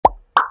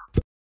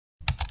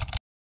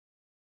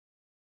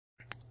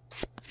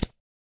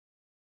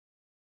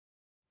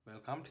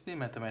Welcome to the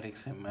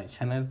mathematics in my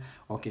channel.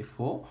 Okay,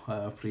 for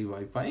free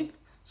Wi-Fi,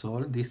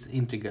 solve this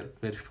integral.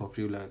 Very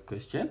popular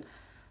question.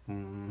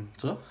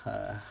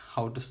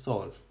 How to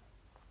solve?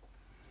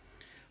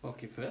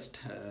 Okay, first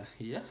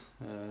here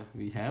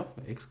we have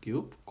x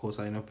cube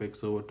cosine of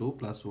x over 2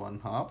 plus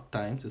 1/2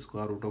 times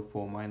square root of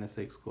 4 minus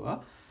x square.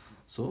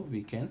 So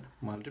we can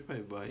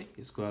multiply by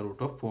square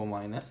root of 4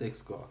 minus x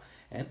square,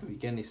 and we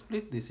can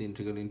split this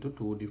integral into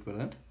two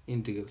different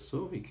integrals.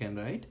 So we can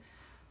write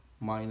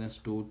minus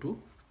 2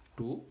 to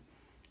 2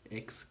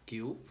 x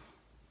cube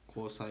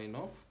cosine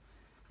of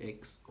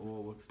x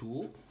over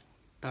 2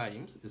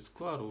 times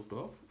square root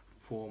of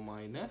 4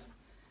 minus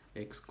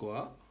x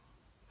square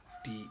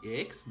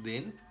dx,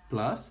 then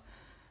plus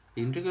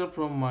integral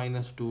from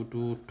minus 2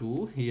 to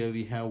 2. Here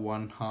we have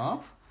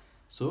 1/2,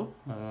 so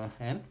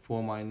and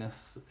 4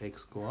 minus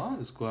x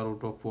square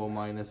root of 4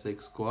 minus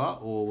x square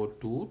over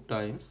 2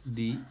 times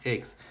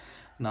dx.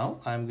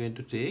 Now I am going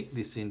to take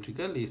this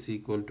integral is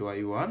equal to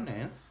I1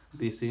 and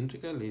this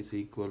integral is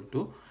equal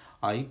to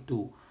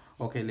I2.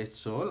 Okay, let's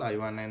solve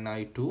I1 and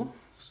I2.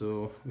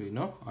 So we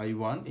know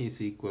I1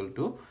 is equal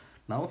to,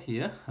 now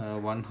here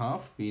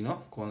 1/2 we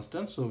know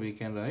constant, so we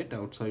can write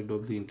outside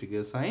of the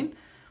integral sign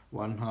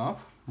 1/2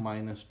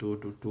 minus 2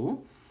 to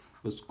 2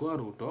 the square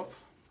root of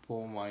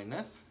 4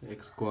 minus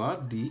x square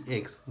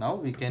dx. Now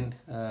we can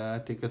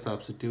take a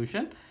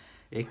substitution.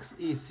 X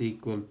is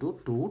equal to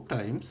 2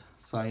 times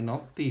sine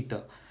of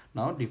theta.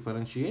 Now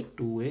differentiate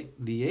 2a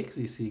dx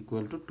is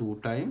equal to 2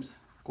 times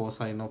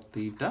cosine of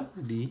theta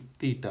d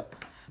theta.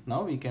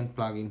 Now we can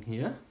plug in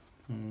here.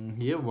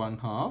 Here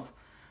 1/2.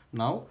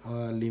 Now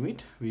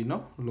limit, we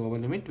know lower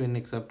limit when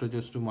x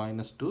approaches to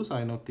minus 2,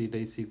 sine of theta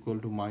is equal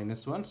to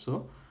minus 1.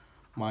 So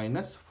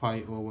minus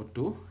 5 over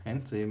 2,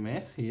 and same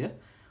as here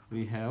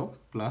we have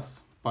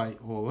plus pi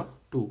over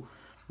 2.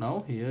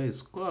 Now here is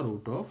square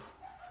root of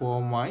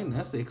 4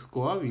 minus x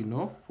square, we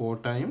know 4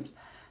 times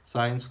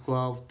sine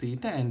square of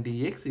theta, and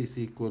dx is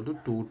equal to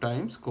 2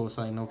 times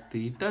cosine of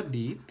theta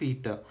d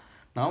theta.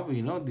 Now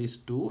we know these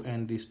 2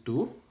 and these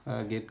 2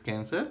 get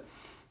cancelled,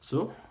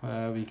 so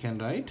we can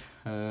write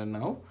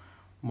now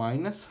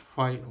minus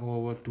 5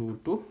 over 2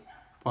 to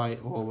pi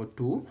over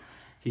 2.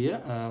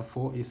 Here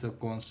 4 is a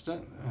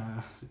constant,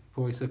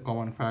 4 is a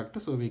common factor,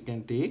 so we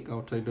can take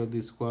outside of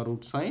the square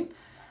root sign.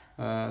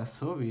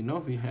 So we know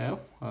we have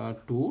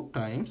 2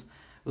 times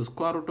the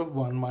square root of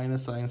 1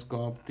 minus sine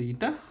square of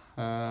theta,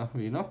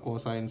 we know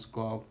cosine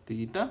square of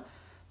theta,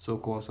 so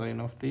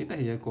cosine of theta,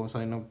 here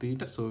cosine of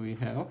theta, so we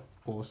have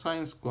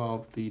cosine square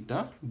of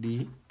theta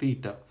d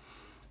theta.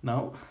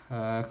 Now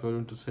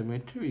according to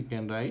symmetry we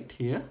can write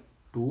here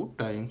 2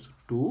 times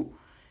 2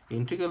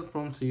 integral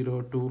from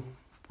 0 to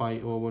pi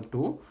over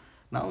 2.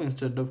 Now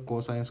instead of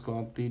cosine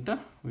square of theta,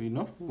 we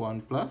know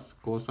 1 plus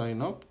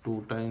cosine of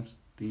 2 times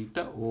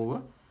theta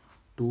over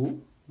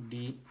 2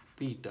 d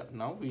theta.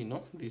 Now we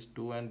know these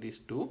 2 and these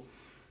 2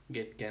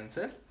 get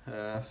cancelled,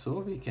 so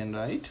we can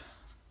write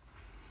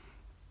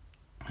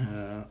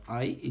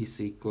I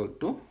is equal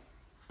to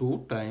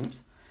 2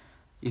 times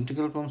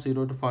integral from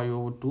 0 to 5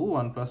 over 2,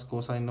 1 plus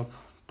cosine of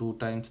 2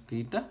 times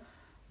theta,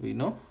 we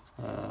know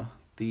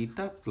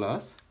theta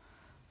plus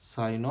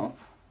sine of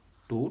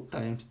 2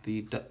 times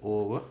theta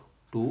over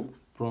 2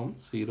 from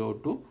 0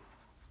 to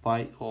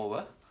pi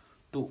over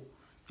 2.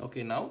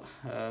 Okay, now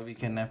we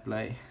can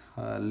apply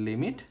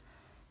limit.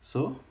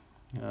 So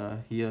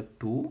here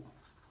 2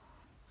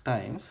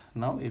 times,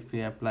 now if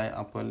we apply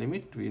upper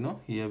limit, we know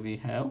here we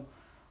have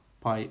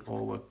pi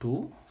over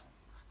 2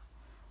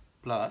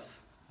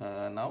 plus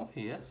now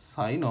here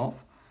sine of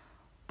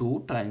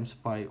 2 times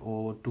pi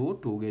over 2,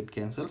 2 get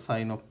cancelled,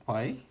 sine of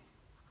pi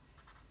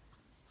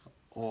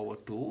over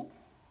 2,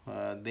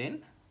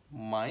 then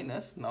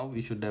minus, now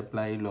we should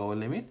apply lower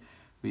limit,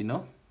 we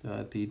know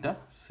theta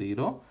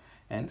 0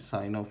 and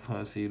sine of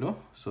 0,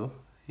 so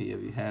here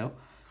we have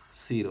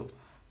 0.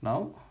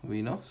 Now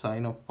we know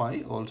sine of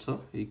pi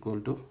also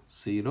equal to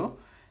 0,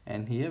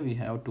 and here we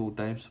have 2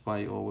 times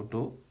pi over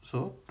 2,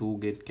 so 2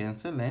 get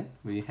cancelled and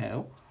we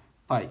have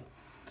pi.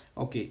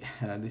 Okay,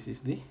 this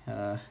is the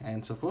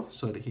answer for,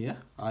 sorry, here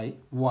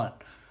I1.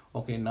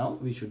 Okay, now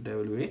we should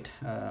evaluate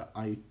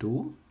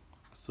I2.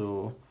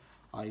 So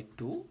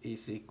I2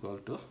 is equal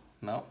to,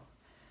 now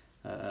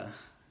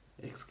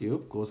x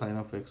cube cosine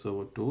of x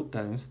over 2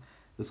 times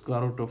the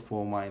square root of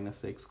 4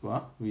 minus x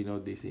square. We know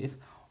this is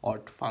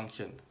odd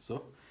function,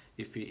 so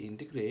if we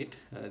integrate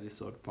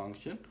this odd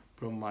function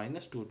from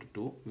minus 2 to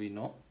 2, we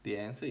know the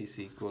answer is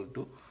equal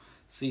to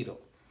 0.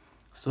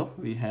 So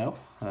we have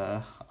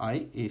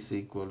I is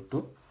equal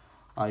to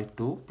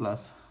I2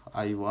 plus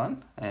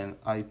I1, and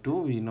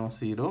I2 we know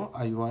 0,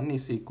 I1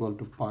 is equal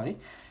to pi,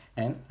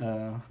 and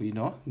we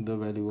know the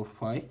value of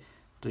pi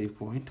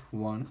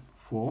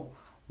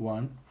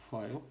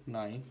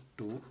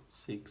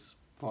 3.1415926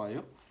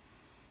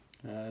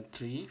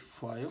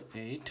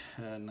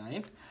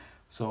 3589,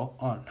 so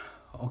on.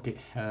 Okay,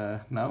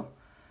 now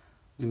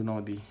you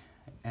know the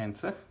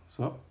answer,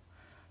 so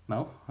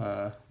now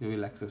you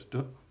will access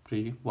to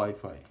free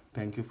Wi-Fi.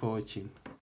 Thank you for watching.